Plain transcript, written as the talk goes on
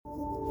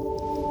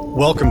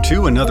Welcome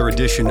to another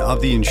edition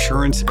of the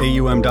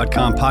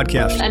InsuranceAUM.com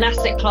podcast. An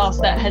asset class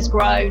that has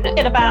grown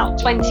at about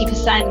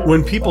 20%.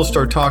 When people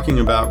start talking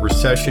about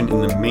recession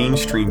in the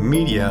mainstream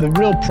media, the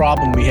real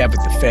problem we have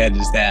with the Fed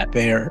is that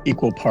they are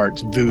equal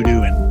parts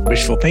voodoo and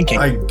wishful thinking.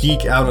 I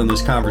geek out on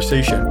this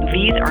conversation.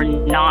 These are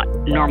not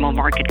normal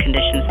market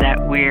conditions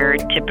that we're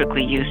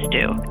typically used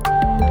to.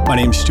 My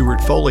name's Stewart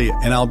Foley,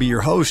 and I'll be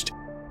your host.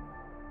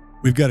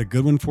 We've got a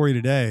good one for you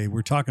today.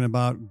 We're talking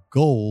about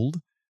gold,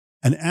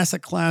 an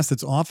asset class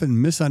that's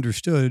often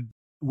misunderstood,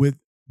 with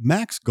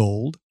Max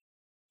Gold,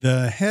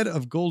 the head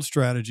of gold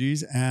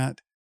strategies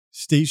at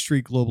State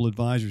Street Global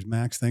Advisors.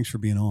 Max, thanks for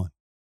being on.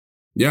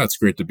 Yeah, it's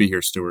great to be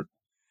here, Stuart.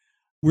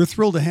 We're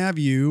thrilled to have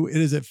you. It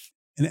is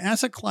an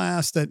asset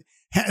class that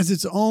has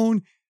its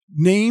own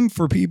name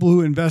for people who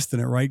invest in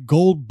it, right?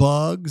 Gold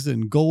bugs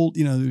and gold,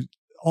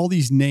 all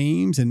these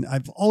names. And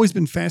I've always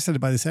been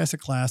fascinated by this asset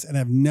class, and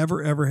I've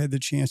never, ever had the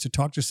chance to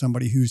talk to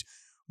somebody who's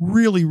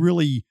really,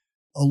 really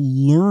a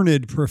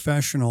learned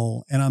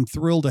professional, and I'm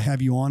thrilled to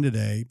have you on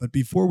today. But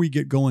before we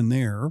get going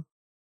there,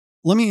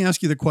 let me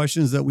ask you the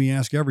questions that we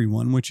ask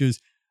everyone, which is,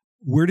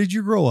 where did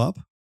you grow up?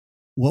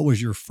 What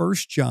was your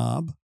first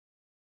job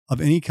of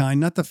any kind?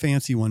 Not the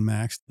fancy one,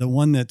 Max, the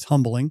one that's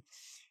humbling,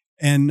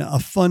 and a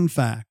fun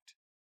fact.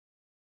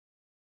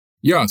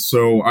 Yeah,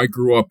 so I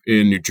grew up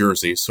in New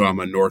Jersey, so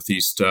I'm a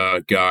Northeast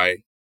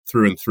guy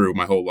through and through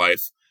my whole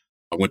life.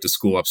 I went to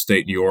school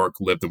upstate New York,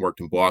 lived and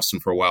worked in Boston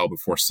for a while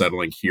before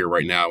settling here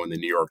right now in the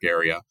New York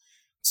area.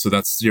 So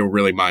that's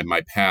really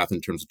my path in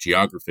terms of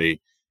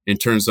geography. In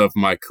terms of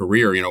my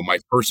career, my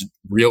first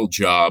real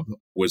job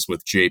was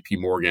with JP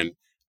Morgan,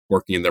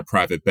 working in their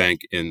private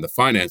bank in the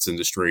finance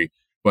industry.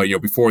 But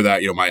before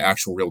that, my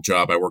actual real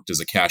job, I worked as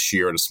a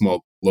cashier at a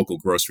small local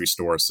grocery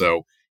store.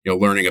 So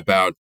learning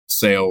about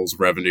sales,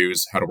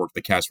 revenues, how to work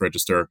the cash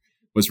register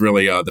was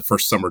really the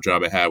first summer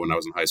job I had when I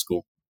was in high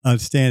school.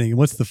 Outstanding.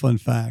 What's the fun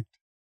fact?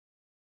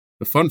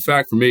 The fun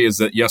fact for me is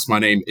that, yes, my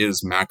name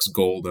is Max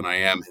Gold, and I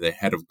am the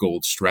head of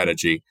gold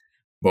strategy.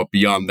 But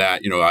beyond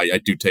that, I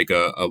do take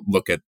a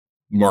look at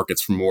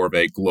markets from more of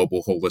a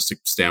global, holistic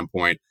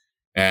standpoint.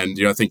 And,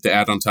 I think to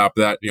add on top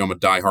of that, I'm a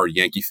diehard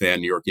Yankee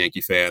fan, New York Yankee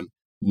fan,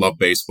 love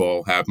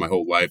baseball, have my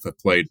whole life. I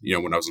played,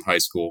 when I was in high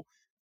school.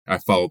 I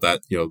followed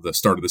that, the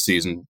start of the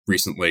season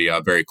recently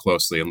very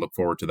closely and look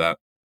forward to that.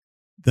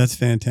 That's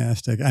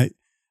fantastic.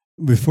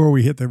 Before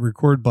we hit the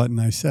record button,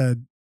 I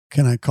said,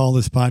 can I call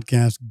this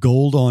podcast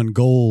Gold on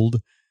Gold?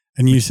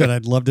 And you said,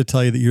 I'd love to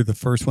tell you that you're the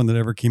first one that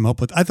ever came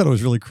up with. I thought it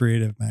was really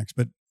creative, Max,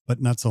 but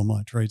not so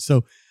much, right?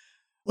 So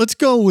let's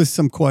go with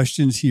some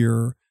questions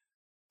here.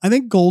 I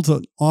think gold's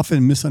an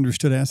often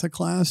misunderstood asset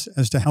class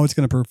as to how it's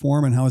going to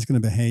perform and how it's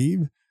going to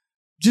behave.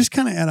 Just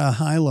kind of at a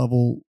high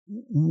level,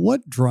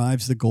 what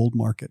drives the gold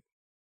market?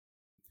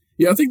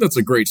 Yeah, I think that's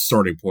a great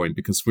starting point,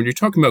 because when you're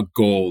talking about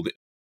gold,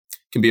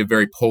 can be a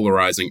very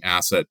polarizing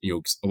asset.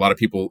 A lot of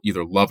people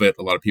either love it,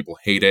 a lot of people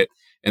hate it.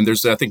 And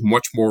there's, I think,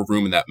 much more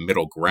room in that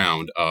middle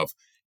ground of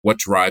what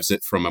drives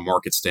it from a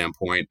market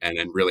standpoint, and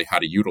then really how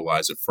to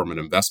utilize it from an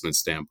investment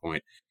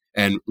standpoint.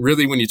 And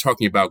really, when you're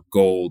talking about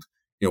gold,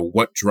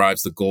 what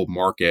drives the gold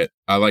market,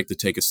 I like to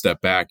take a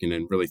step back and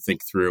then really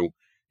think through,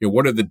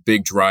 what are the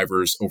big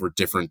drivers over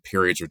different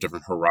periods or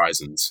different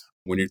horizons?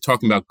 When you're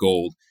talking about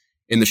gold,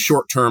 in the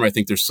short term, I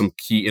think there's some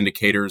key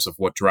indicators of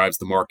what drives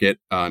the market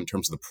in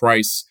terms of the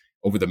price.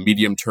 Over the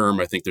medium term,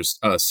 I think there's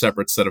a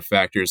separate set of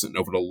factors. And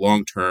over the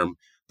long term,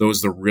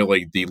 those are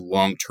really the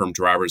long-term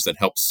drivers that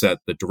help set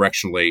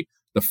directionally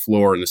the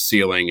floor and the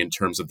ceiling in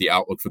terms of the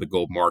outlook for the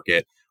gold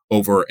market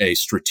over a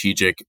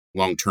strategic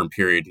long-term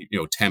period,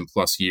 10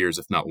 plus years,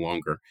 if not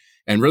longer.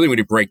 And really, when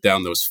you break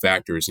down those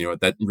factors,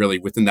 that really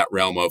within that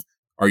realm of,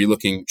 are you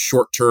looking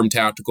short-term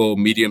tactical,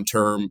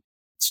 medium-term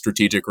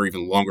strategic, or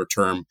even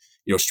longer-term,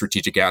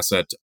 strategic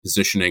asset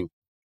positioning?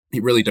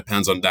 It really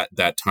depends on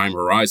that time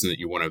horizon that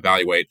you want to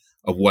evaluate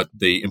of what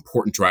the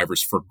important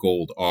drivers for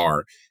gold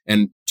are.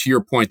 And to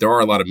your point, there are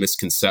a lot of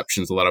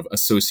misconceptions, a lot of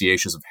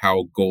associations of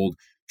how gold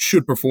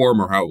should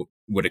perform or how it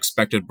would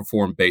expect it to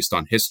perform based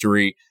on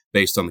history,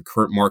 based on the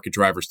current market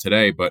drivers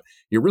today. But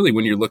really,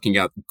 when you're looking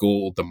at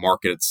gold, the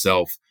market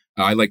itself,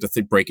 I like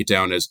to break it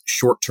down as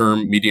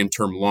short-term,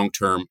 medium-term,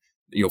 long-term,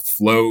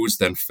 flows,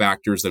 then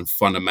factors, then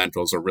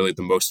fundamentals are really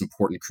the most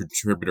important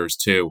contributors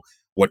to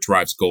what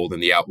drives gold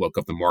and the outlook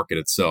of the market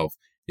itself.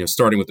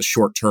 Starting with the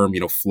short term,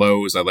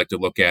 flows, I like to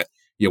look at,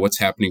 what's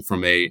happening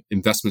from a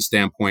investment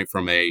standpoint,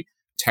 from a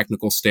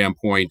technical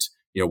standpoint,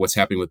 what's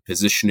happening with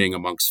positioning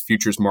amongst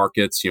futures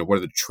markets, what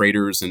are the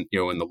traders and,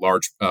 in the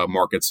large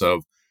markets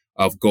of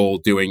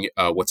gold doing,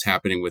 what's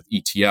happening with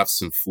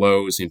ETFs and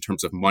flows in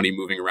terms of money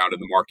moving around in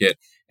the market,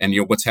 and,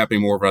 what's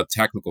happening more of a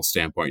technical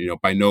standpoint.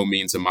 By no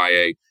means am I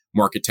a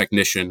market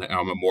technician.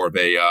 I'm more of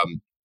a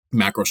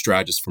macro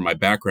strategist from my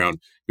background,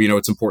 but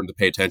it's important to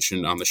pay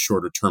attention on the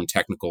shorter term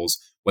technicals,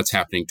 what's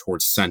happening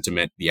towards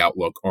sentiment, the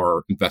outlook.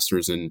 Are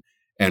investors and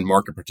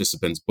market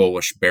participants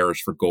bullish,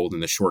 bearish for gold in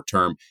the short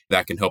term?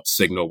 That can help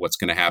signal what's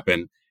going to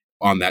happen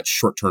on that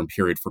short term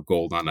period for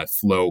gold on a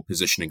flow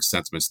positioning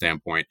sentiment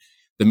standpoint.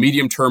 The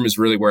medium term is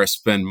really where I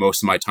spend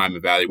most of my time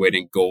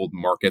evaluating gold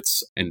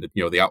markets and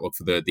the outlook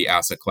for the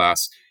asset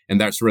class. And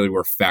that's really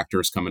where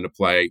factors come into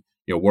play.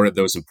 What are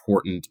those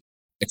important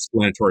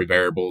explanatory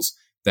variables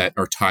that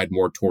are tied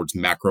more towards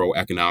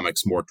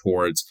macroeconomics, more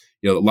towards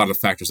a lot of the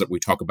factors that we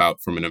talk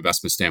about from an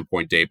investment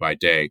standpoint day by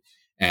day.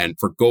 And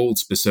for gold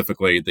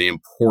specifically, the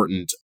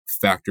important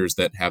factors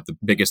that have the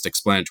biggest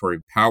explanatory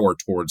power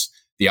towards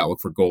the outlook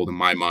for gold, in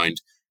my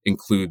mind,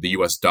 include the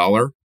US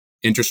dollar,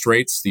 interest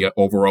rates, the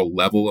overall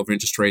level of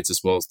interest rates, as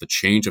well as the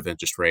change of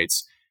interest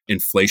rates,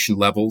 inflation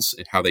levels,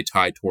 and how they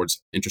tie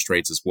towards interest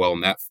rates as well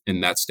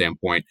in that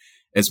standpoint,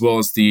 as well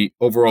as the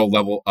overall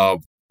level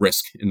of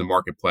risk in the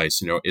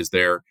marketplace. Is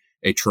there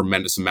a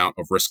tremendous amount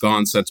of risk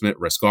on sentiment,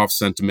 risk off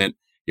sentiment?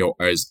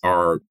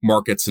 Are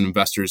markets and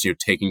investors,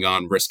 taking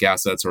on risk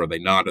assets, or are they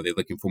not? Are they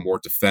looking for more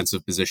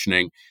defensive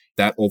positioning?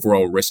 That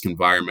overall risk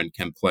environment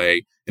can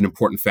play an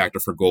important factor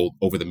for gold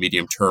over the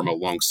medium term,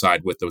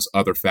 alongside with those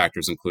other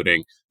factors,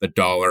 including the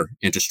dollar,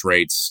 interest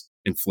rates,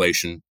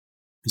 inflation.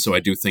 So I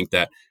do think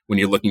that when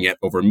you're looking at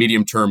over a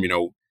medium term,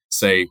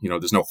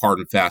 there's no hard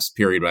and fast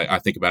period, but I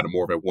think about it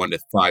more of a 1 to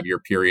 5 year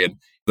period.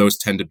 Those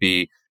tend to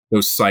be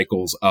those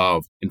cycles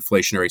of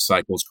inflationary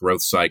cycles,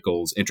 growth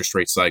cycles, interest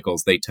rate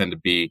cycles. They tend to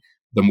be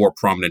the more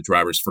prominent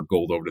drivers for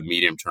gold over the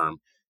medium term.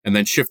 And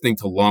then shifting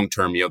to long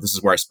term, this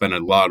is where I spend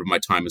a lot of my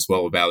time as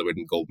well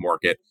evaluating gold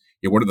market.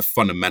 What are the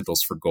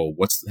fundamentals for gold?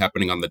 What's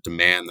happening on the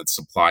demand and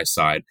supply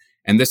side?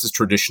 And this is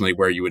traditionally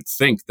where you would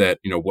think that,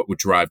 what would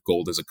drive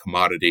gold as a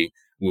commodity,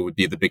 what would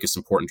be the biggest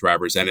important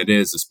drivers. And it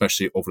is,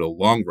 especially over the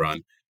long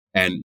run.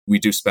 And we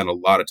do spend a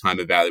lot of time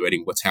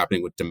evaluating what's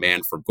happening with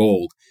demand for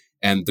gold.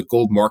 And the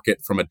gold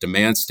market from a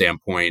demand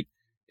standpoint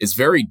is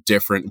very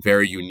different,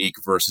 very unique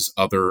versus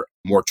other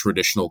more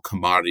traditional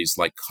commodities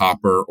like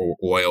copper or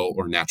oil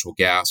or natural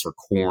gas or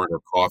corn or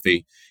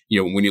coffee.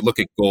 When you look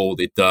at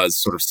gold, it does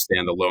sort of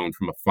stand alone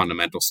from a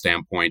fundamental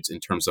standpoint in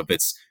terms of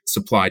its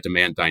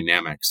supply-demand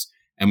dynamics.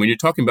 And when you're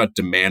talking about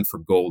demand for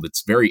gold,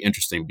 it's very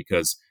interesting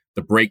because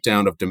the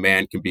breakdown of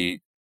demand can be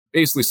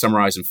basically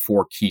summarized in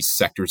 4 key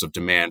sectors of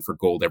demand for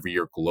gold every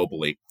year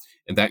globally.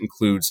 And that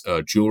includes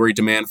jewelry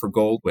demand for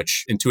gold,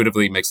 which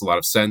intuitively makes a lot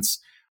of sense.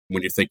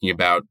 When you're thinking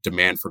about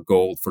demand for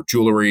gold for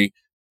jewelry,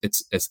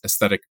 it's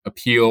aesthetic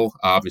appeal.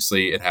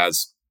 Obviously, it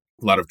has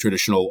a lot of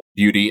traditional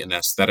beauty and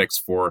aesthetics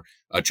for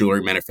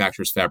jewelry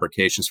manufacturers,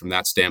 fabrications from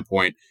that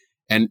standpoint.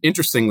 And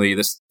interestingly,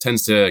 this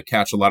tends to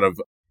catch a lot of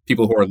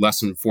people who are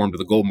less informed of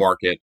the gold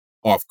market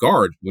off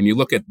guard. When you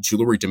look at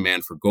jewelry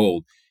demand for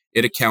gold,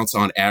 it accounts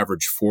on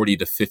average 40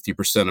 to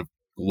 50% of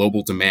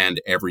global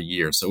demand every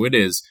year. So it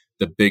is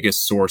the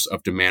biggest source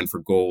of demand for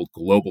gold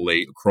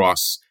globally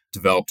across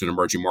developed and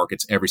emerging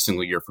markets every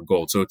single year for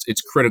gold. So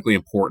it's critically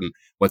important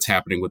what's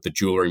happening with the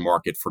jewelry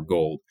market for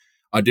gold.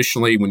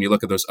 Additionally, when you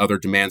look at those other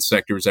demand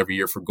sectors every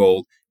year for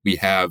gold, we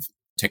have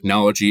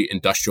technology,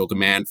 industrial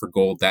demand for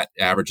gold that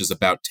averages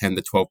about 10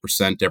 to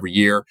 12% every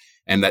year.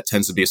 And that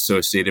tends to be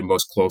associated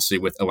most closely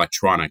with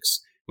electronics.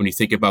 When you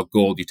think about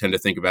gold, you tend to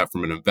think about it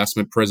from an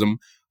investment prism.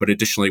 But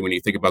additionally, when you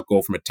think about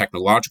gold from a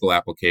technological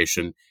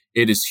application,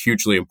 it is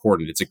hugely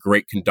important. It's a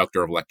great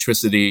conductor of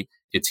electricity.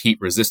 It's heat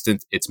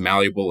resistant. It's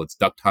malleable. It's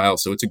ductile.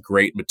 So it's a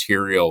great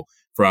material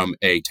from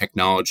a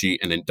technology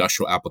and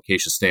industrial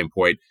application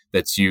standpoint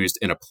that's used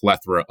in a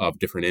plethora of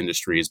different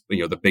industries.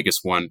 The biggest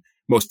one,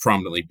 most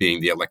prominently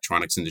being the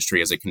electronics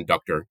industry as a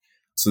conductor.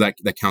 So that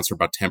counts for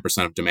about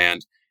 10% of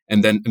demand.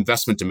 And then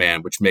investment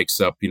demand, which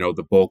makes up,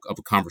 the bulk of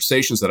the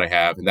conversations that I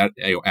have. And that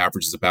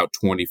averages about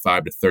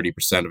 25 to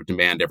 30% of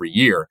demand every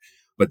year.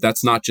 But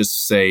that's not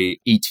just, say,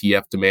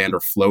 ETF demand or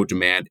flow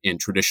demand in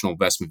traditional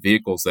investment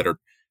vehicles that are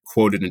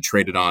quoted and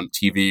traded on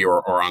TV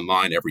or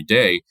online every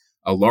day.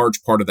 A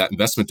large part of that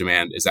investment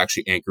demand is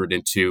actually anchored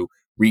into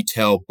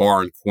retail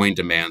bar and coin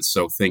demand.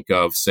 So think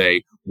of,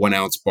 say, 1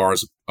 ounce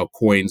bars of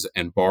coins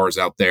and bars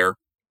out there.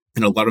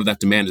 And a lot of that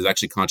demand is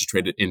actually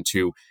concentrated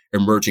into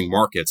emerging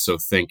markets. So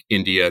think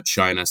India,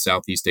 China,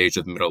 Southeast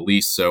Asia, the Middle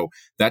East. So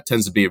that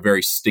tends to be a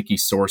very sticky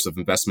source of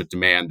investment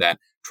demand, that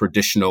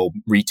traditional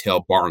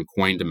retail bar and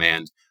coin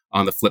demand.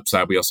 On the flip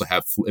side, we also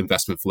have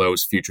investment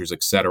flows, futures,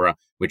 et cetera,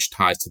 which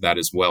ties to that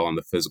as well on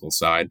the physical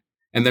side.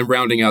 And then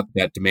rounding out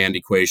that demand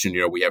equation,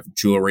 we have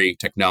jewelry,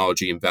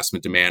 technology,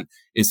 investment demand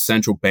is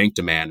central bank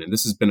demand. And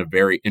this has been a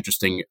very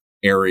interesting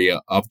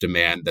area of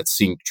demand that's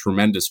seen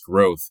tremendous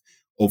growth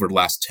over the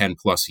last 10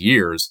 plus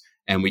years.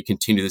 And we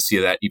continue to see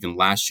that even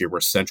last year,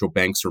 where central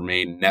banks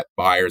remain net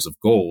buyers of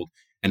gold.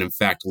 And in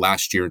fact,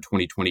 last year in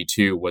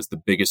 2022 was the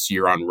biggest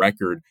year on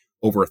record,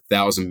 over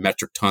 1,000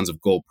 metric tons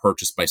of gold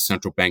purchased by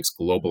central banks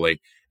globally.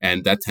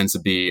 And that tends to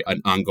be an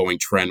ongoing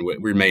trend. We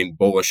remain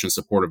bullish and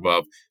supportive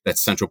of that.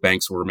 Central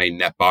banks will remain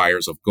net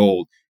buyers of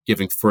gold,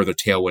 giving further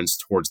tailwinds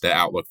towards the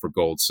outlook for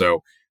gold.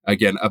 So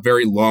again, a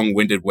very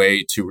long-winded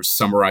way to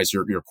summarize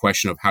your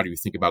question of how do you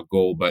think about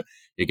gold. But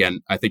again,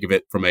 I think of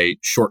it from a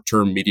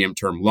short-term,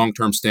 medium-term,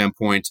 long-term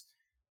standpoint.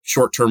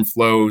 Short-term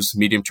flows,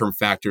 medium-term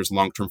factors,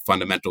 long-term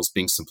fundamentals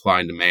being supply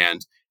and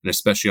demand. And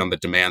especially on the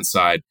demand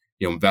side,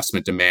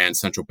 investment demand,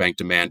 central bank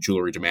demand,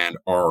 jewelry demand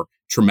are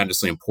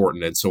tremendously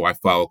important. And so I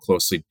follow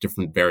closely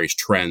different various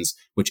trends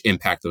which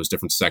impact those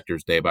different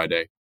sectors day by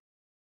day.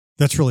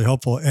 That's really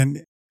helpful.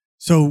 And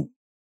so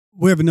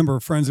we have a number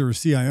of friends that are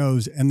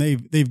CIOs, and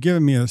they've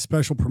given me a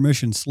special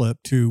permission slip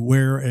to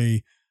wear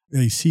a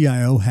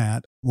CIO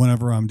hat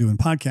whenever I'm doing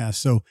podcasts.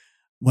 So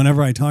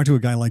whenever I talk to a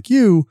guy like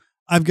you,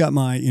 I've got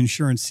my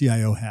insurance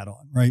CIO hat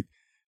on, right?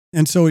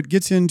 And so it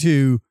gets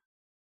into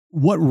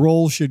what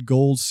role should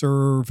gold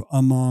serve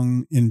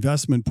among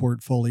investment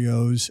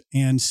portfolios,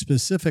 and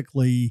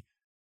specifically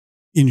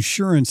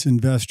insurance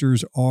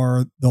investors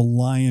are the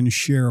lion's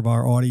share of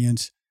our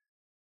audience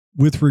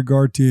with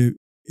regard to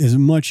as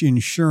much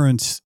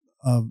insurance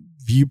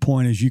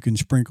viewpoint as you can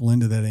sprinkle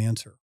into that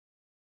answer.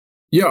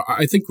 Yeah,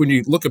 I think when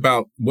you look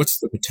about what's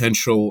the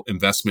potential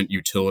investment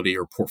utility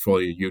or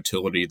portfolio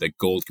utility that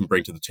gold can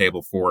bring to the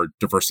table for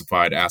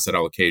diversified asset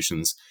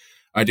allocations,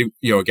 I do,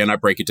 again, I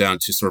break it down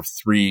to sort of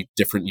three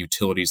different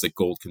utilities that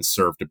gold can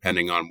serve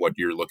depending on what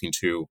you're looking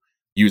to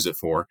use it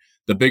for.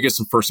 The biggest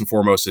and first and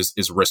foremost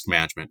is risk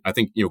management. I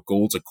think,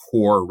 gold's a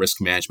core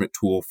risk management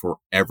tool for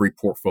every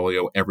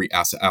portfolio, every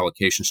asset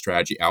allocation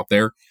strategy out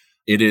there.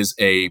 It is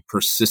a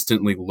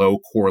persistently low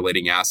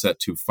correlating asset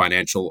to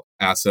financial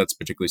assets,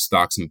 particularly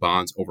stocks and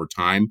bonds over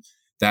time.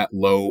 That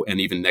low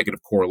and even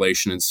negative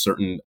correlation in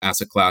certain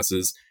asset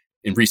classes.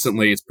 And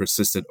recently it's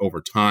persisted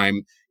over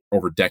time,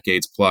 over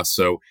decades plus.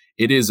 So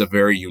it is a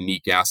very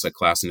unique asset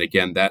class. And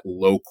again, that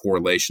low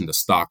correlation to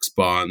stocks,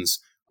 bonds,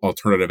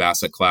 alternative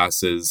asset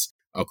classes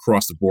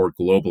across the board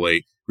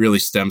globally really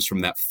stems from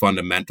that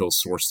fundamental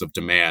source of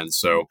demand.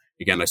 So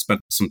again, I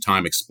spent some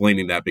time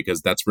explaining that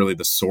because that's really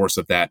the source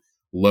of that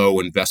low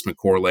investment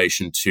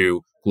correlation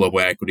to global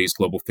equities,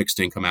 global fixed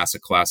income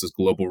asset classes,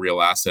 global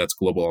real assets,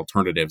 global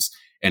alternatives.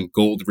 And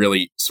gold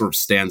really sort of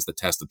stands the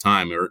test of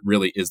time, or it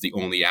really is the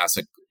only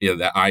asset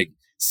that I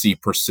see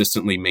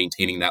persistently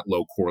maintaining that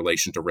low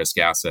correlation to risk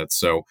assets.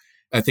 So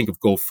I think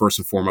of gold first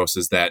and foremost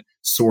as that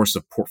source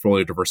of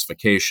portfolio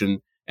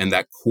diversification and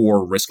that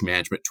core risk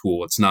management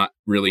tool. It's not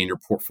really in your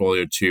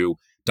portfolio to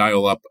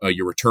dial up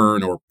your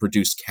return or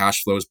produce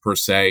cash flows per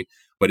se,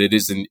 but it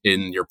is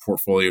in your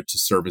portfolio to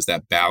serve as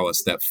that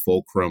ballast, that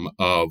fulcrum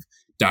of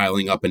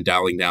dialing up and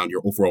dialing down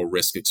your overall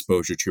risk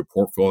exposure to your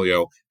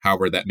portfolio,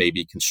 however that may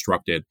be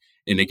constructed.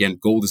 And again,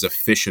 gold is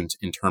efficient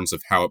in terms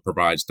of how it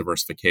provides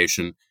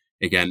diversification.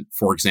 Again,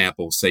 for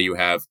example, say you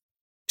have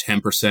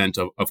 10%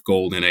 of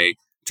gold in a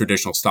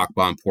traditional stock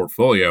bond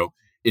portfolio,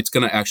 it's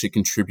going to actually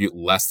contribute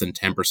less than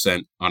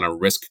 10% on a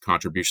risk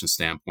contribution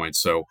standpoint.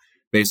 So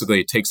basically,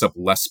 it takes up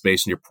less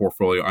space in your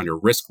portfolio on your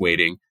risk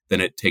weighting than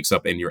it takes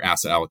up in your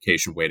asset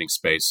allocation weighting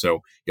space.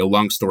 So,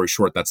 long story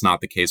short, that's not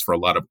the case for a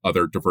lot of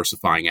other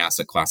diversifying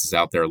asset classes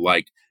out there,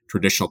 like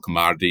traditional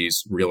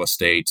commodities, real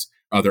estate,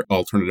 other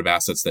alternative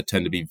assets that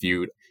tend to be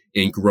viewed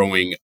in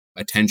growing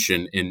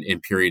attention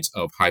in periods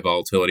of high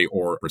volatility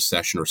or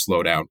recession or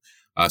slowdown.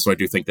 So I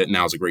do think that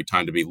now is a great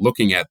time to be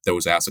looking at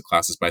those asset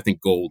classes. But I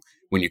think gold,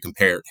 when you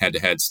compare it head to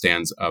head,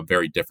 stands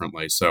very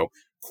differently. So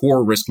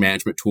core risk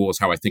management tool is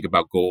how I think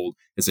about gold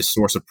as a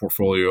source of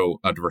portfolio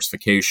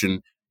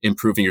diversification,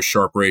 improving your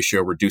Sharpe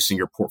ratio, reducing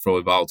your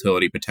portfolio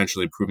volatility,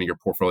 potentially improving your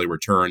portfolio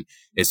return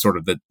is sort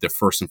of the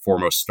first and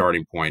foremost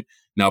starting point.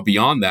 Now,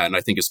 beyond that, and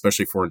I think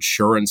especially for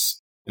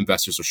insurance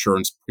investors,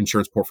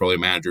 insurance portfolio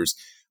managers,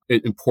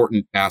 an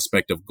important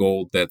aspect of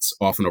gold that's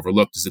often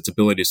overlooked is its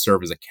ability to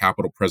serve as a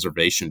capital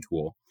preservation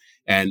tool.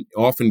 And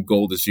often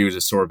gold is viewed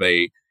as sort of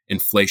a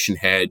inflation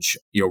hedge.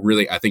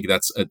 Really, I think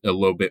that's a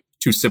little bit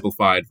too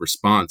simplified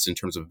response in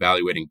terms of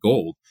evaluating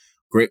gold.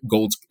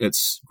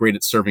 It's great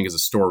at serving as a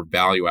store of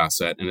value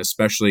asset, and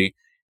especially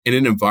in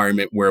an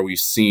environment where we've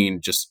seen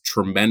just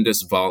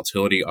tremendous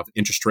volatility of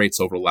interest rates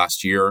over the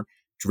last year,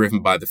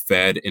 driven by the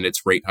Fed in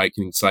its rate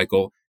hiking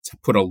cycle, to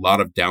put a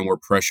lot of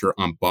downward pressure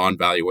on bond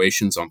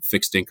valuations, on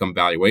fixed income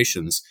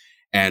valuations.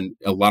 And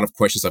a lot of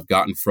questions I've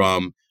gotten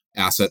from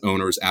asset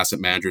owners, asset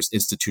managers,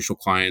 institutional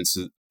clients,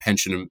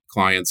 pension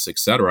clients, et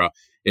cetera,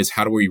 is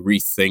how do we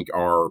rethink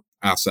our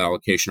asset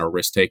allocation, our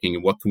risk taking,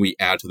 and what can we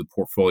add to the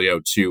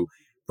portfolio to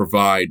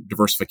provide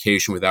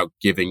diversification without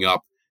giving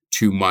up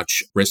too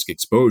much risk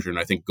exposure. And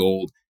I think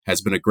gold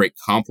has been a great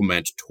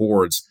complement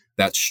towards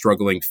that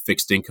struggling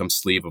fixed income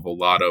sleeve of a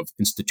lot of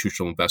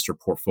institutional investor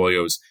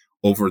portfolios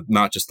over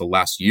not just the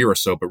last year or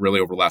so, but really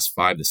over the last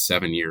 5 to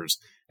 7 years,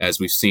 as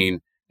we've seen,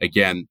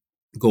 again,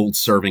 gold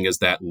serving as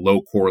that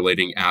low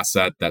correlating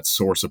asset, that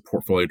source of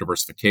portfolio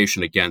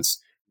diversification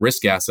against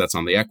risk assets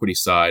on the equity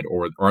side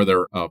or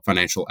other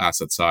financial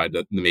asset side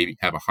that maybe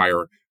have a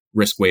higher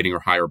risk weighting or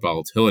higher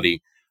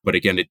volatility. But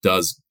again, it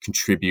does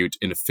contribute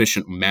in an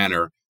efficient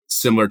manner,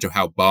 similar to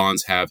how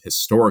bonds have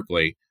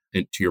historically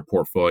into your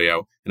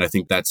portfolio. And I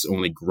think that's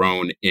only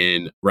grown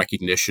in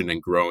recognition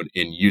and grown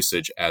in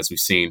usage as we've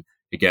seen,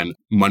 again,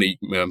 money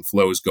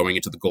flows going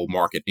into the gold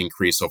market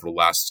increase over the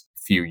last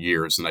few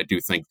years. And I do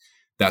think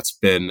that's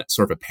been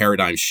sort of a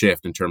paradigm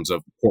shift in terms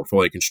of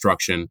portfolio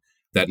construction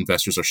that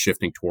investors are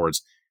shifting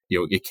towards.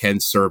 It can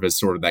serve as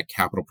sort of that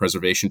capital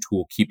preservation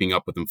tool, keeping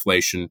up with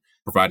inflation,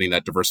 providing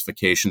that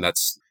diversification.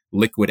 That's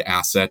liquid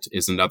asset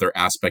is another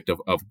aspect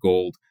of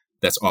gold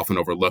that's often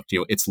overlooked.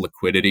 Its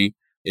liquidity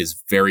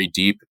is very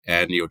deep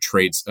and,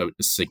 trades a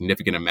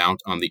significant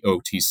amount on the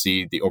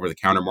OTC, the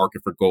over-the-counter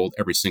market for gold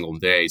every single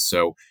day.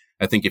 So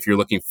I think if you're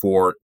looking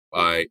for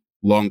a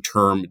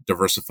long-term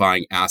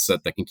diversifying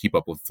asset that can keep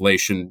up with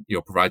inflation,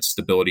 provide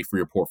stability for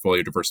your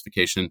portfolio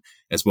diversification,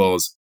 as well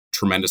as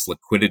tremendous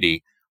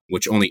liquidity,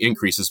 which only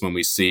increases when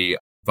we see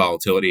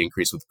volatility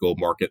increase with the gold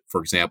market.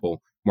 For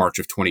example, March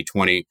of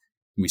 2020,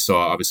 we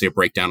saw obviously a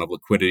breakdown of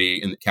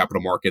liquidity in the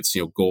capital markets,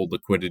 gold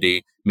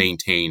liquidity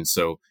maintained.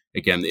 So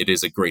again, it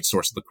is a great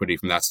source of liquidity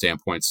from that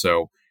standpoint.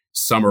 So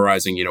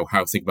summarizing,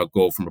 how to think about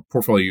gold from a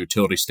portfolio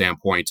utility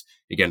standpoint,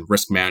 again,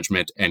 risk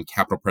management and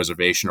capital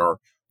preservation are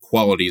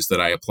qualities that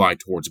I apply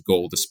towards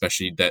gold,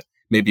 especially that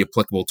may be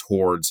applicable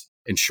towards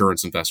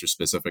insurance investors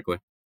specifically.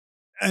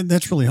 And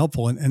that's really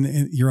helpful.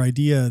 And your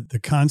idea, the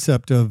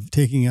concept of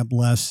taking up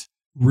less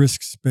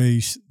risk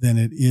space than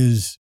it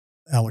is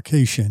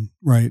allocation,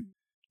 right?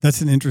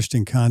 That's an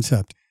interesting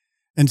concept.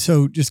 And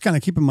so just kind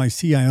of keeping my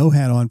CIO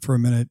hat on for a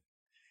minute,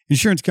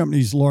 insurance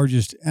companies'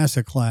 largest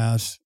asset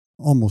class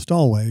almost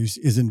always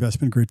is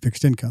investment grade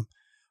fixed income,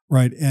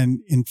 right?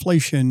 And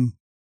inflation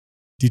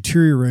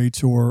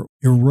deteriorates or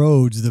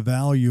erodes the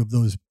value of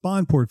those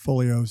bond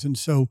portfolios. And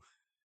so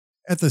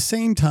at the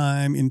same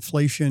time,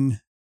 inflation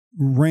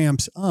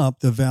ramps up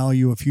the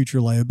value of future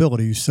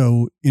liabilities.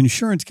 So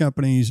insurance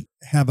companies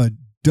have a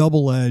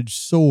double-edged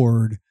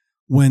sword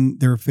when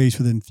they're faced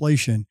with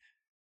inflation.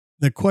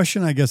 The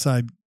question I guess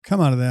I'd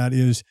come out of that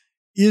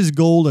is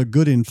gold a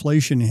good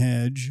inflation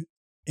hedge?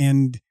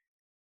 And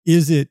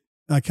is it,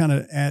 I kind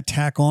of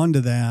tack on to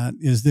that,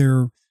 is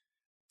there,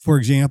 for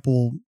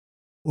example,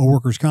 a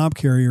workers' comp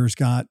carrier's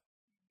got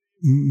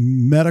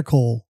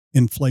medical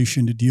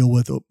inflation to deal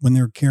with when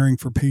they're caring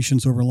for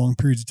patients over long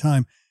periods of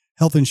time.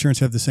 Health insurance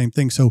have the same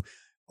thing. So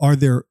are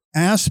there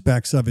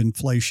aspects of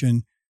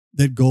inflation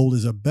that gold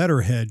is a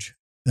better hedge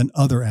than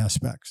other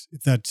aspects?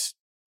 If that's,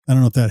 I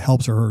don't know if that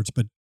helps or hurts,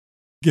 but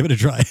give it a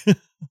try.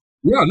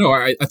 Yeah, no,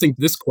 I think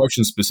this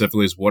question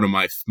specifically is one of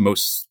my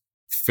most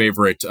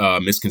favorite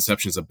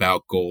misconceptions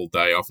about gold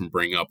that I often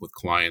bring up with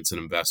clients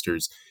and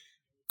investors.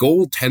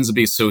 Gold tends to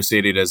be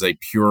associated as a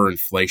pure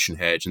inflation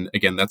hedge. And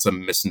again, that's a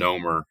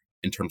misnomer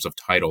in terms of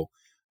title.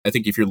 I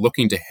think if you're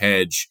looking to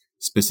hedge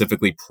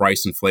specifically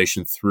price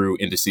inflation through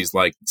indices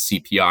like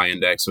CPI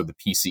index or the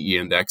PCE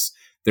index,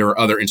 there are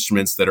other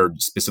instruments that are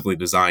specifically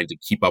designed to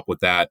keep up with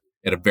that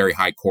at a very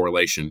high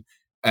correlation.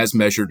 As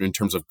measured in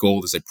terms of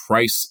gold as a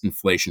price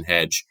inflation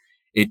hedge,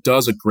 it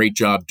does a great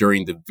job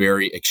during the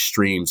very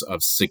extremes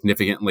of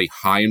significantly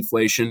high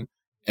inflation,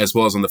 as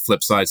well as on the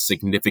flip side,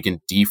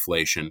 significant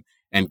deflation.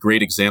 And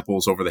great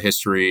examples over the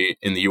history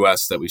in the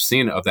US that we've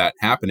seen of that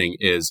happening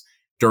is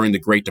during the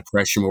Great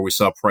Depression, where we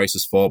saw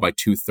prices fall by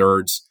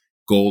 2/3.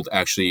 Gold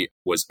actually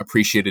was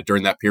appreciated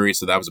during that period.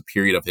 So that was a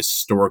period of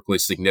historically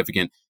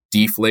significant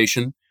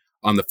deflation.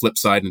 On the flip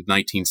side, in the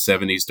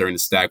 1970s, during the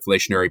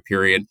stagflationary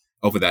period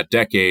over that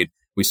decade,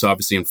 we saw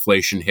obviously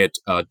inflation hit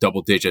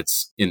double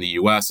digits in the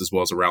US as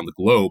well as around the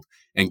globe.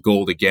 And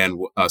gold, again,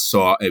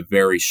 saw a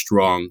very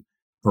strong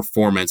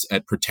performance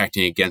at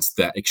protecting against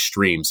that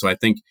extreme. So I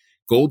think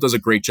gold does a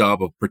great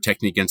job of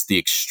protecting against the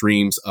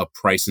extremes of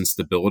price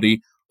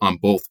instability on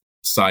both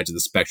sides of the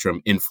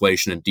spectrum,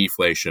 inflation and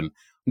deflation.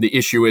 The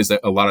issue is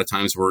that a lot of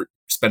times we're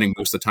spending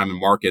most of the time in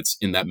markets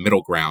in that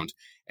middle ground.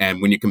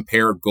 And when you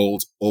compare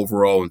gold's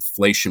overall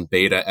inflation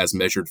beta as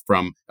measured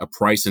from a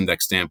price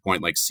index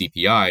standpoint like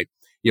CPI,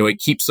 it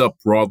keeps up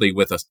broadly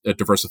with a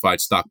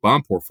diversified stock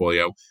bond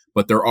portfolio,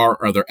 but there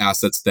are other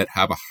assets that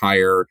have a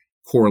higher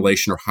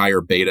correlation or higher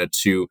beta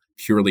to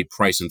purely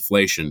price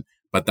inflation.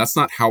 But that's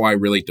not how I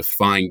really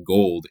define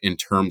gold in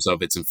terms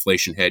of its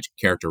inflation hedge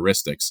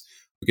characteristics,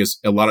 because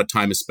a lot of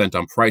time is spent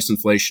on price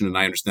inflation. And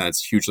I understand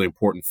it's hugely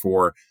important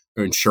for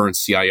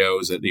insurance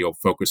CIOs that,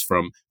 focus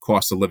from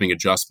cost of living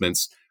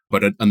adjustments.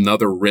 But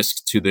another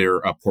risk to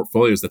their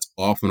portfolios that's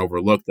often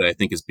overlooked that I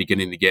think is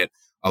beginning to get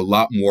a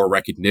lot more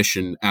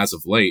recognition as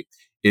of late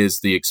is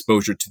the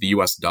exposure to the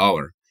US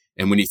dollar.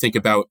 And when you think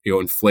about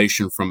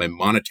inflation from a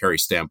monetary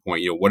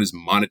standpoint, what is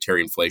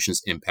monetary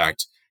inflation's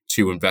impact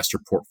to investor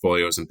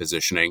portfolios and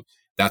positioning?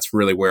 That's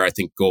really where I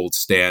think gold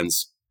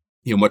stands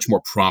much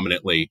more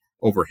prominently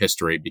over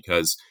history,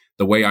 because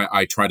the way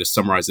I try to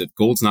summarize it,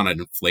 gold's not an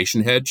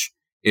inflation hedge,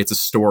 it's a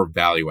store of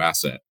value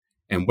asset.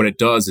 And what it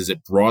does is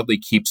it broadly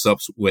keeps up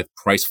with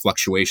price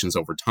fluctuations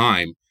over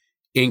time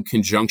in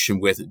conjunction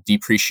with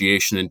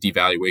depreciation and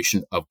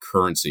devaluation of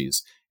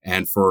currencies.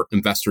 And for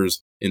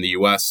investors in the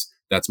US,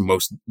 that's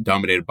most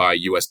dominated by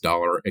US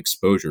dollar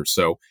exposure.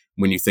 So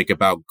when you think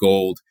about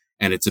gold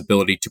and its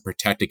ability to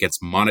protect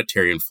against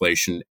monetary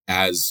inflation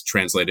as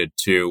translated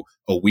to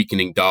a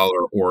weakening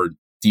dollar or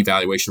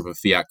devaluation of a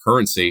fiat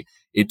currency,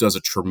 it does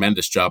a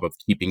tremendous job of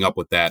keeping up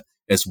with that,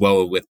 as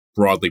well with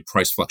broadly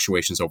price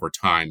fluctuations over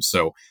time.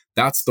 So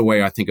that's the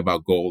way I think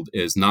about gold,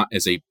 is not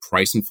as a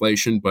price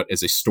inflation, but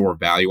as a store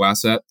value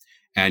asset.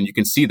 And you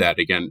can see that,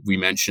 again, we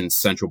mentioned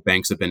central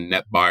banks have been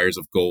net buyers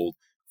of gold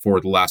for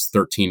the last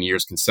 13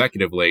 years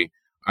consecutively.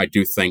 I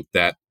do think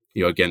that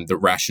Again, the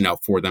rationale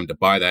for them to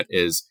buy that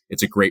is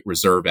it's a great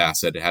reserve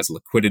asset. It has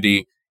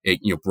liquidity.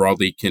 It,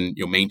 broadly can,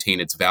 maintain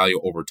its value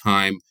over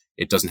time.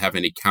 It doesn't have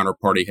any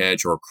counterparty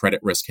hedge or credit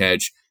risk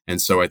hedge. And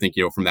so I think,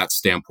 from that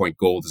standpoint,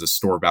 gold as a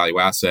store value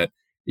asset,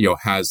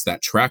 has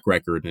that track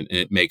record, and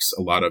it makes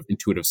a lot of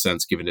intuitive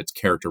sense given its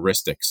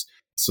characteristics.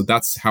 So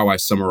that's how I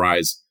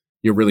summarize,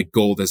 really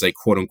gold as a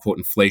quote unquote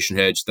inflation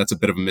hedge. That's a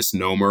bit of a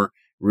misnomer,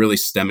 really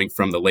stemming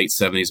from the late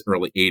 70s,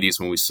 early 80s,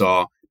 when we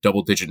saw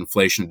double-digit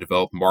inflation in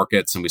developed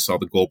markets, and we saw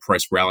the gold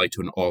price rally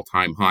to an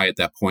all-time high at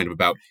that point of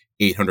about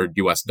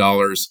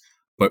 $800.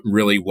 But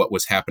really what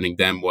was happening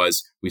then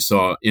was we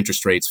saw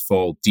interest rates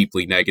fall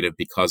deeply negative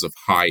because of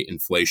high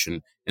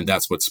inflation, and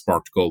that's what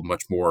sparked gold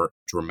much more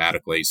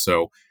dramatically.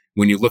 So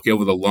when you look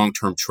over the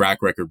long-term track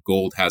record,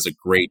 gold has a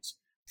great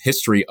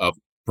history of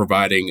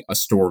providing a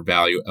store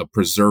value, of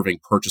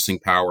preserving purchasing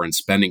power and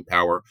spending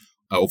power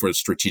over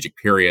strategic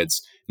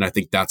periods. And I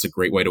think that's a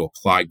great way to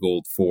apply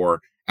gold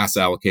for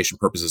asset allocation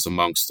purposes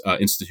amongst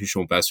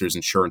institutional investors,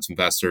 insurance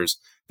investors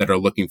that are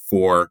looking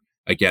for,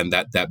 again,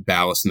 that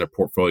ballast in their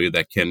portfolio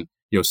that can,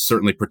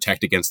 certainly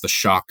protect against the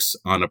shocks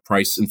on a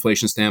price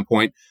inflation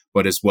standpoint,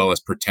 but as well as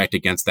protect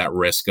against that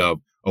risk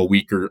of a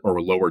weaker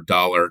or lower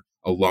dollar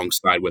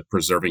alongside with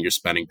preserving your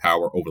spending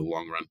power over the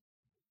long run.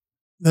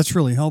 That's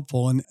really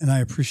helpful. And I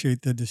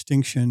appreciate the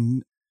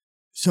distinction.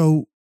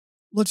 So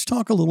let's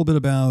talk a little bit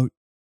about,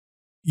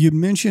 you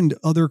mentioned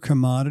other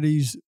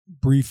commodities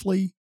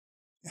briefly.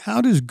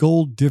 How does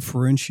gold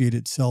differentiate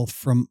itself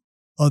from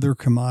other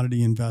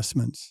commodity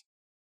investments?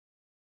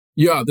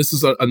 Yeah, this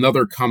is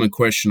another common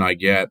question I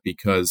get,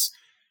 because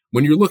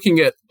when you're looking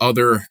at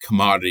other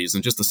commodities,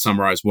 and just to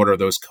summarize, what are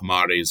those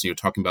commodities? You're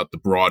talking about the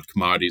broad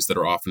commodities that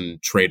are often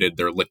traded,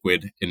 they're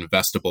liquid,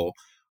 investable.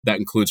 That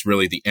includes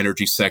really the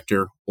energy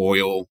sector,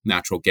 oil,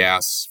 natural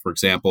gas, for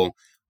example,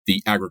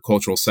 the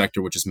agricultural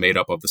sector, which is made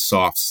up of the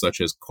softs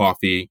such as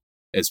coffee,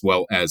 as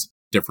well as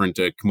different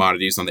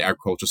commodities on the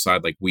agriculture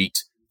side like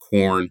wheat,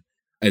 corn,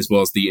 as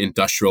well as the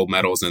industrial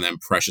metals, and then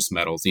precious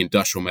metals. The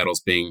industrial metals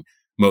being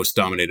most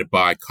dominated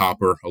by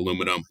copper,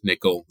 aluminum,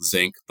 nickel,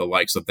 zinc, the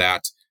likes of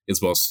that,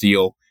 as well as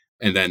steel.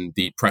 And then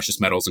the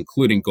precious metals,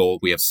 including gold,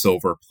 we have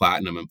silver,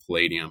 platinum, and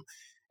palladium.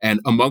 And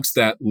amongst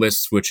that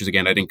list, which is,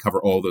 again, I didn't cover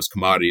all those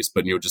commodities,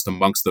 but, just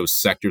amongst those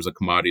sectors of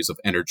commodities of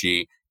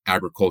energy,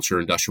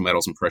 agriculture, industrial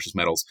metals, and precious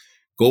metals,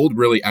 gold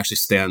really actually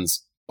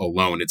stands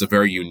alone. It's a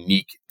very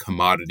unique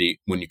commodity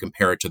when you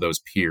compare it to those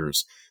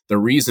peers. The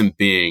reason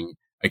being,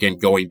 again,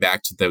 going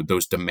back to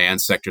those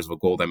demand sectors of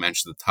gold I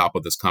mentioned at the top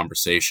of this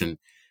conversation,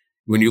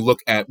 when you look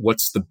at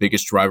what's the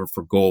biggest driver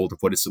for gold,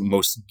 what it's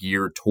most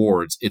geared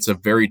towards, it's a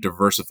very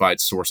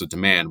diversified source of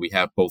demand. We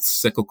have both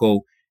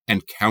cyclical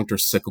and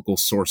counter-cyclical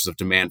sources of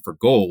demand for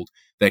gold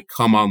that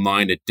come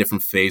online at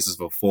different phases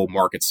of a full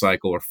market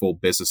cycle or full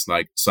business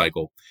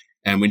cycle.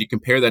 And when you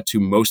compare that to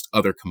most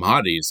other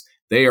commodities,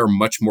 they are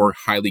much more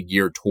highly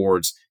geared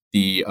towards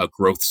the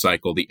growth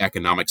cycle, the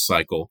economic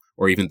cycle,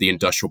 or even the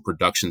industrial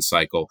production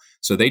cycle.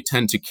 So they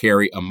tend to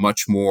carry a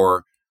much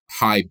more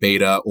high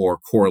beta or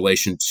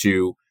correlation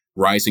to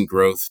rising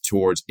growth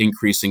towards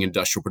increasing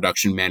industrial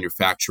production,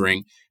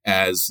 manufacturing,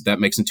 as that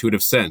makes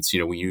intuitive sense.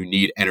 When you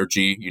need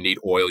energy, you need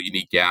oil, you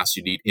need gas,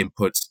 you need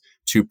inputs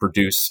to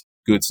produce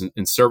goods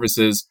and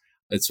services.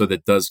 And so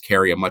that does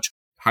carry a much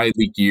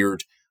highly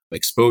geared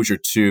exposure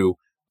to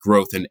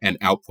growth and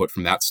output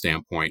from that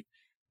standpoint.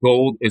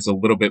 Gold is a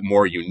little bit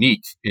more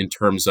unique in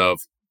terms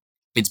of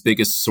its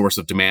biggest source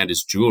of demand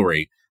is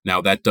jewelry. Now,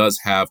 that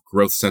does have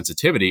growth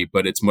sensitivity,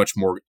 but it's much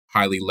more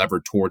highly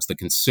levered towards the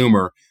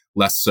consumer,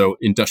 less so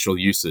industrial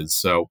uses.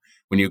 So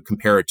when you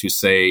compare it to,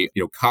 say,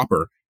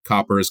 copper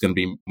is going to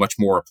be much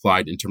more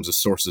applied in terms of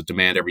sources of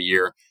demand every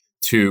year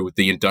to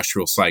the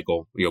industrial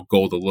cycle.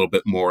 Gold a little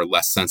bit more or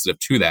less sensitive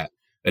to that.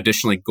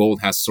 Additionally,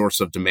 gold has source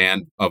of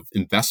demand of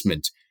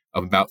investment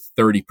of about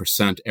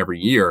 30% every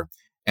year.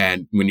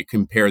 And when you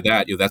compare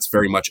that, that's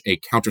very much a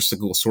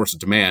counter-cyclical source of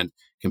demand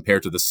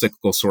compared to the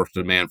cyclical source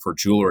of demand for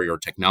jewelry or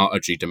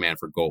technology demand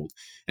for gold.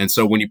 And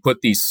so when you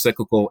put these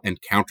cyclical and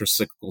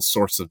counter-cyclical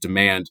sources of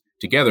demand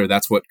together,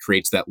 that's what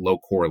creates that low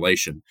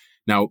correlation.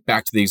 Now,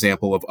 back to the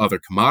example of other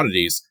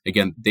commodities,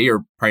 again, they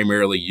are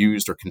primarily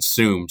used or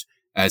consumed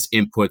as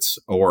inputs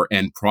or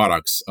end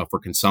products for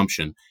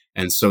consumption.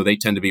 And so they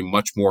tend to be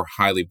much more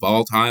highly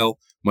volatile,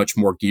 much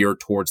more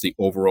geared towards the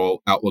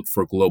overall outlook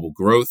for global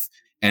growth,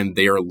 and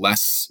they are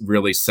less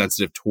really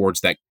sensitive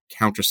towards that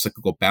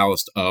counter-cyclical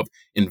ballast of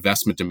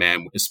investment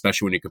demand,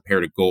 especially when you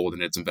compare to gold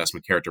and its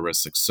investment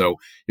characteristics. So,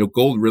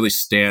 gold really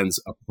stands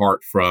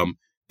apart from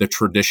the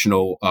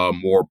traditional,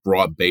 more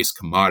broad-based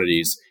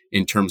commodities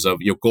in terms of,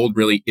 gold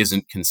really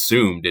isn't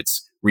consumed.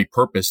 It's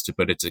repurposed,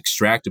 but it's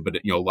extracted. But,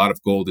 a lot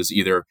of gold is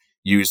either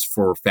used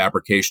for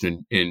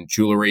fabrication in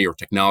jewelry or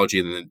technology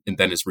and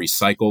then is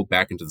recycled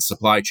back into the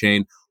supply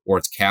chain, or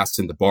it's cast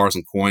into bars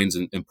and coins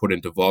and put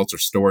into vaults or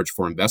storage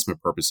for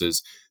investment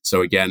purposes.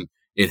 So again,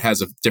 it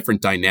has a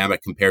different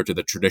dynamic compared to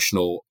the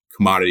traditional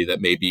commodity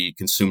that may be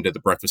consumed at the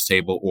breakfast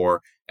table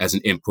or as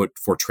an input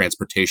for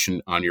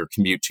transportation on your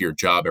commute to your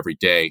job every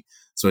day.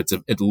 So it's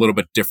a little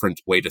bit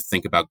different way to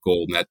think about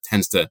gold. And that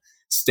tends to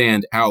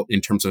stand out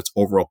in terms of its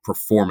overall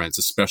performance,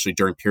 especially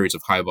during periods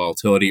of high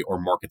volatility or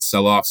market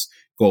sell-offs.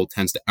 Gold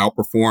tends to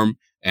outperform,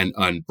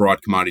 and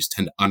broad commodities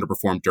tend to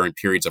underperform during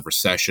periods of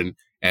recession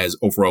as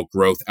overall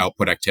growth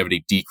output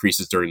activity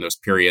decreases during those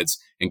periods.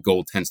 And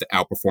gold tends to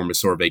outperform as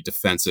sort of a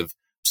defensive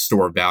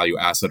store of value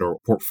asset or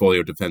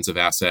portfolio defensive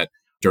asset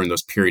during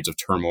those periods of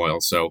turmoil.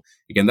 So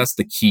again, that's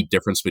the key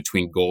difference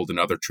between gold and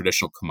other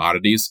traditional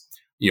commodities.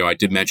 I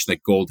did mention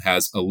that gold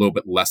has a little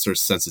bit lesser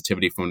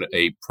sensitivity from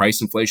a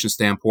price inflation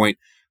standpoint.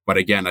 But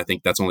again, I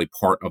think that's only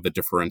part of the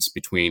difference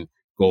between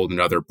gold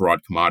and other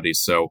broad commodities.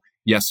 So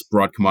yes,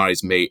 broad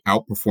commodities may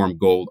outperform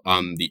gold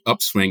on the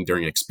upswing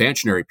during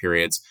expansionary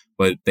periods,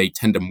 but they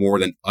tend to more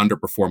than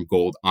underperform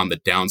gold on the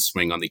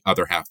downswing on the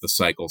other half of the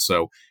cycle.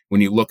 So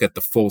when you look at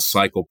the full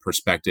cycle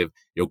perspective,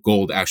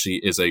 gold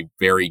actually is a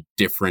very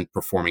different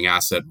performing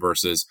asset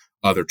versus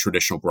other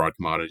traditional broad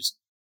commodities.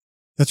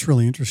 That's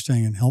really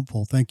interesting and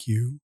helpful. Thank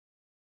you.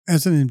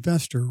 As an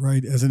investor,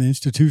 right, as an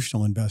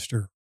institutional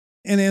investor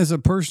and as a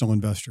personal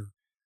investor,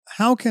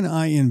 how can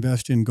I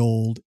invest in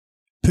gold,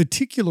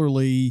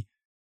 particularly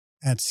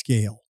at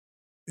scale?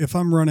 If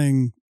I'm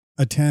running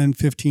a 10,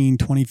 15,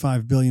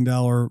 $25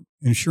 billion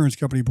insurance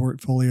company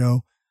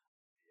portfolio,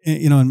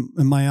 in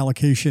my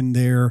allocation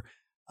there,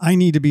 I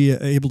need to be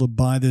able to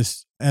buy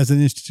this as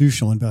an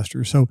institutional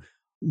investor. So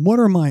what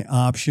are my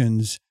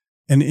options?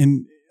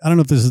 And I don't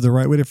know if this is the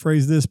right way to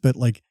phrase this, but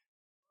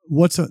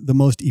what's the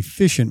most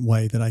efficient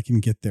way that I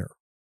can get there?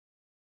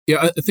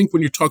 Yeah, I think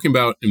when you're talking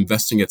about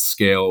investing at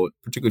scale,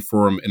 particularly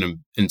from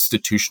an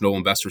institutional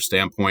investor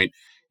standpoint,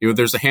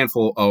 there's a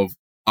handful of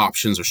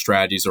options or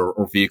strategies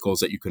or vehicles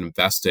that you can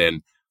invest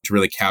in to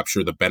really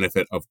capture the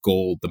benefit of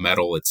gold, the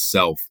metal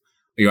itself.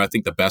 I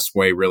think the best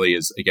way really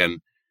is, again,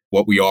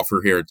 what we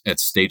offer here at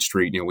State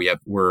Street.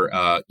 We're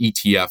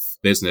ETF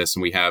business,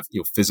 and we have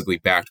physically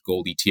backed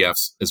gold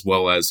ETFs as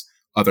well as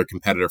other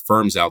competitor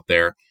firms out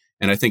there.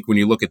 And I think when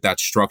you look at that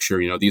structure,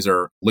 these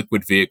are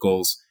liquid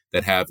vehicles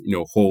that have,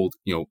 hold,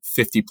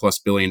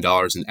 $50+ billion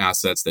in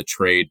assets that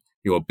trade,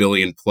 $1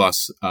 billion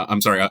plus,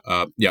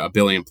 $1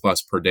 billion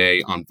plus per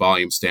day on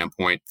volume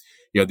standpoint.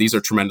 These are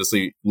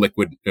tremendously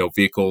liquid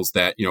vehicles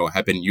that,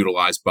 have been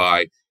utilized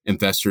by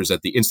investors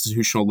at the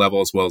institutional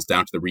level as well as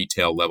down to the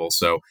retail level.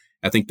 So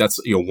I think that's,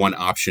 one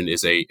option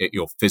is a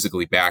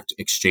physically backed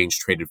exchange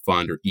traded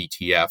fund or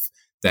ETF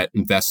that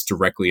invests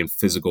directly in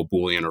physical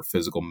bullion or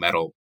physical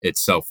metal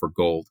itself for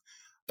gold.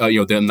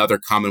 Then another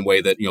common way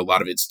that, a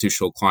lot of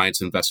institutional clients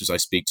and investors I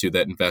speak to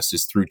that invest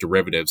is through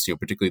derivatives,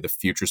 particularly the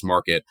futures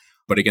market.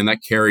 But again,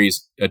 that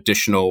carries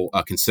additional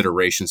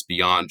considerations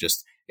beyond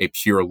just a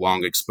pure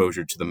long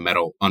exposure to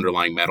the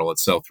underlying metal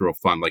itself through a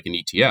fund like an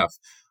ETF.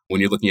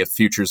 When you're looking at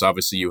futures,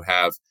 obviously you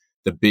have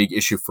the big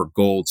issue for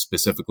gold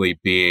specifically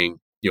being,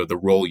 the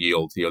roll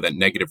yield, that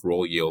negative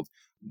roll yield.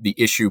 The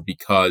issue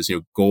because,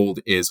 gold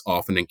is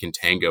often in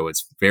contango.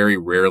 It's very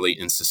rarely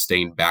in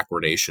sustained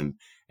backwardation.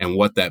 And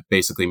what that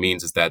basically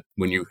means is that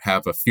when you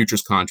have a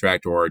futures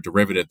contract or a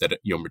derivative that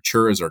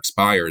matures or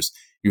expires,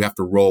 you have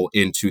to roll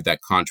into that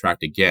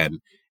contract again.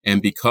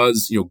 And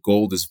because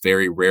gold is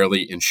very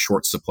rarely in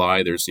short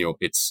supply, there's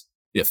it's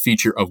the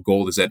feature of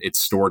gold is that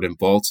it's stored in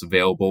vaults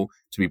available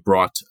to be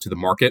brought to the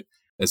market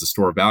as a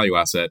store of value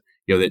asset.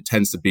 That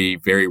tends to be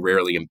very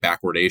rarely in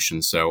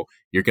backwardation. So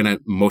you're going to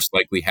most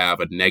likely have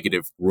a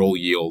negative roll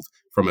yield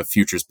from a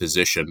futures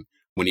position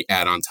when you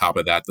add on top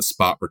of that the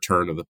spot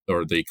return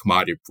or the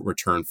commodity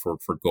return for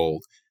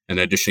gold. And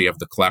additionally, you have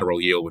the collateral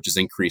yield, which is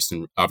increased,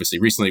 and obviously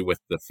recently with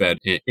the Fed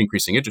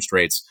increasing interest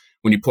rates.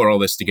 When you put all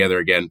this together,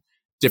 again,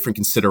 different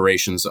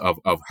considerations of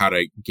how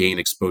to gain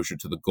exposure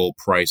to the gold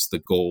price, the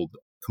gold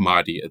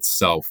commodity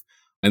itself.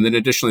 And then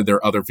additionally, there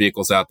are other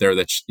vehicles out there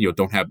that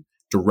don't have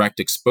direct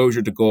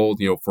exposure to gold.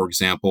 For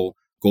example,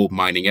 gold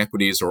mining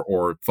equities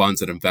or funds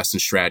that invest in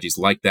strategies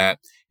like that,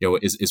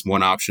 is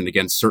one option.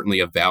 Again,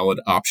 certainly a valid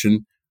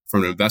option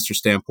from an investor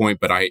standpoint,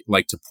 but I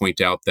like to point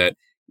out that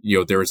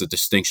there is a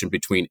distinction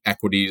between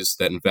equities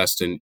that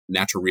invest in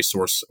natural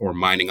resource or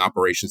mining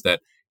operations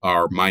that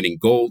are mining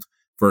gold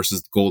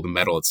versus gold and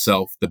metal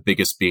itself. The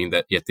biggest being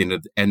that at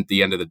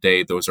the end of the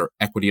day, those are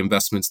equity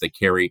investments. They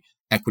carry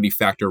equity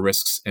factor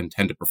risks and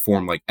tend to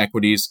perform like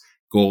equities.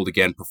 Gold,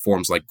 again,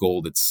 performs like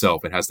gold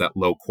itself. It has that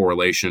low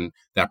correlation,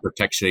 that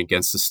protection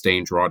against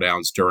sustained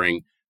drawdowns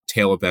during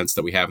tail events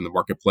that we have in the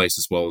marketplace,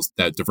 as well as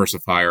that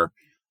diversifier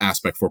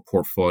aspect for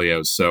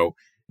portfolios. So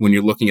when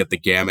you're looking at the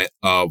gamut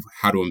of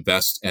how to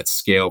invest at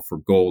scale for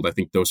gold, I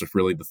think those are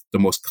really the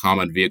most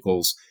common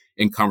vehicles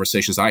in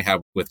conversations I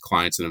have with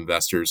clients and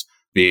investors,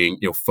 being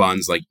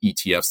funds like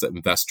ETFs that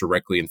invest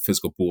directly in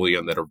physical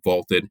bullion that are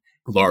vaulted,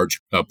 large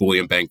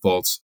bullion bank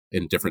vaults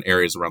in different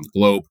areas around the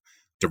globe.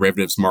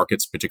 Derivatives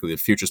markets, particularly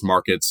the futures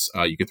markets.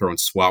 You can throw in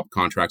swap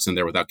contracts in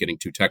there without getting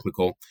too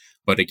technical.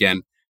 But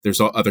again,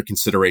 there's other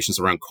considerations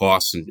around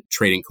costs and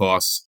trading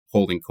costs,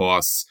 holding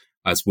costs,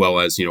 as well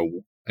as,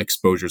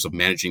 exposures of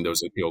managing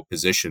those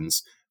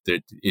positions,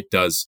 that it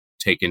does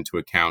take into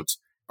account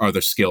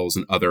other skills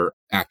and other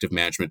active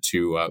management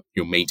to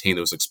maintain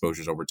those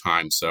exposures over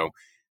time. So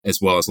as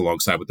well as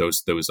alongside with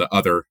those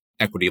other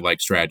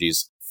equity-like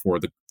strategies for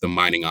the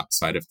mining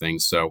side of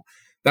things. So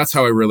that's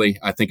how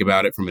I think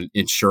about it from an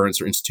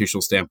insurance or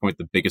institutional standpoint,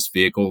 the biggest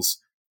vehicles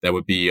that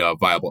would be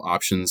viable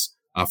options.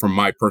 From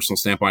my personal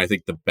standpoint, I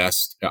think the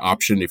best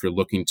option if you're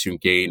looking to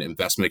gain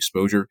investment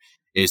exposure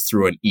is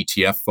through an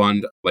ETF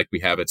fund like we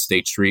have at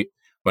State Street.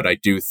 But I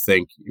do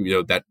think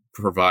that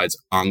provides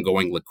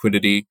ongoing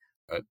liquidity,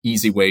 an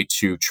easy way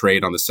to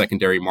trade on the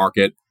secondary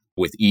market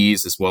with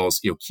ease, as well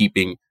as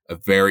keeping a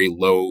very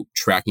low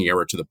tracking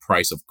error to the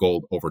price of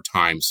gold over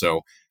time.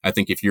 So I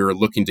think if you're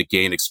looking to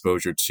gain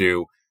exposure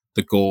to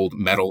the gold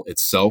metal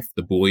itself,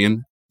 the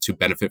bullion, to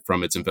benefit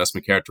from its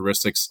investment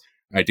characteristics,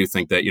 I do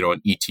think that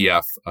an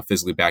ETF, a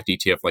physically backed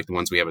ETF like the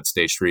ones we have at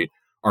State Street,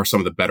 are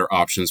some of the better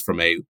options from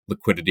a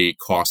liquidity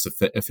cost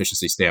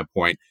efficiency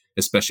standpoint,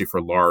 especially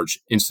for large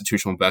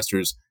institutional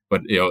investors.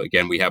 But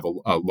again, we have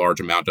a large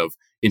amount of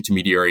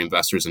intermediary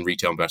investors and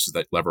retail investors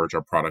that leverage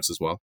our products as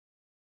well.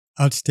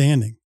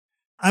 Outstanding.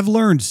 I've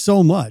learned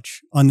so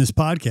much on this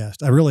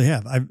podcast. I really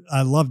have.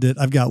 I loved it.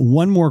 I've got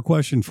one more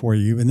question for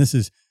you, and this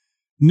is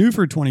new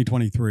for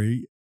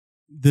 2023.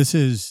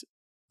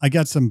 I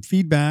got some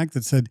feedback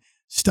that said,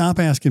 stop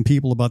asking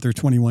people about their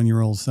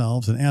 21-year-old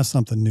selves and ask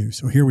something new.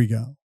 So here we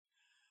go.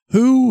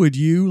 Who would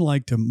you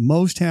like to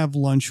most have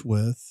lunch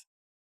with,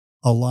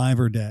 alive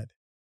or dead?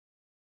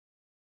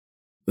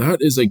 That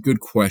is a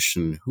good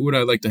question. Who would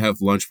I like to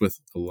have lunch with,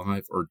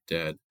 alive or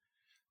dead?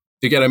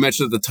 Again, I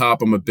mentioned at the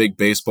top, I'm a big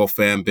baseball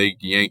fan, big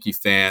Yankee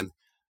fan.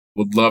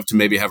 Would love to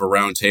maybe have a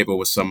round table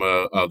with some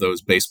of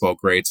those baseball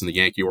greats in the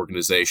Yankee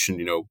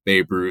organization,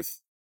 Babe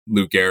Ruth,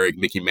 Lou Gehrig,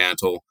 Mickey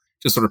Mantle,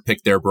 just sort of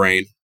pick their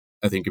brain.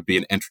 I think it'd be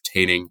an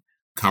entertaining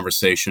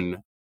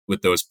conversation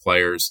with those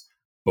players,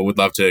 but would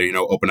love to,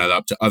 open it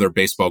up to other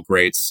baseball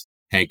greats,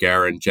 Hank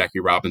Aaron, Jackie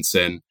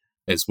Robinson,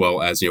 as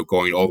well as,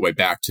 going all the way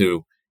back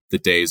to the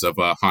days of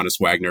Hannes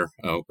Wagner,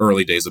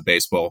 early days of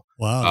baseball.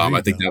 Wow.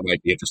 I think that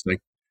might be interesting.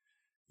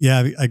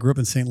 Yeah, I grew up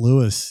in St.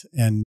 Louis,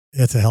 and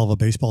it's a hell of a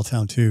baseball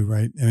town too,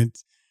 right? And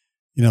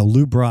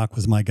Lou Brock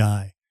was my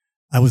guy.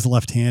 I was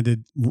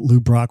left-handed. Lou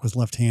Brock was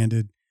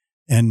left-handed,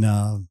 and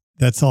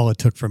that's all it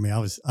took for me. I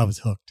was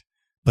hooked.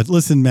 But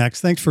listen,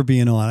 Max, thanks for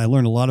being on. I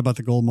learned a lot about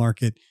the gold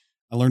market.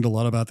 I learned a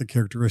lot about the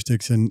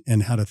characteristics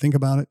and how to think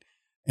about it.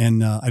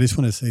 And I just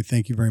want to say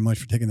thank you very much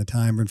for taking the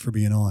time and for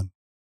being on.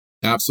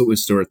 Absolutely,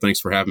 Stewart. Thanks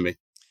for having me.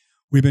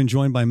 We've been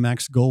joined by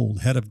Max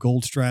Gold, head of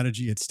gold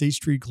strategy at State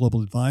Street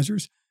Global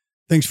Advisors.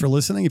 Thanks for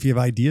listening. If you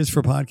have ideas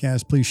for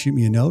podcasts, please shoot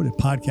me a note at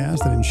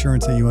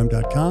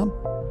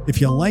podcast@insuranceaum.com. If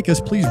you like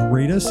us, please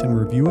rate us and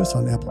review us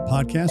on Apple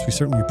Podcasts. We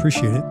certainly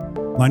appreciate it.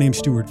 My name's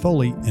Stewart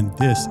Foley, and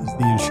this is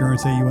the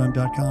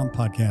insuranceaum.com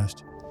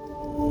podcast.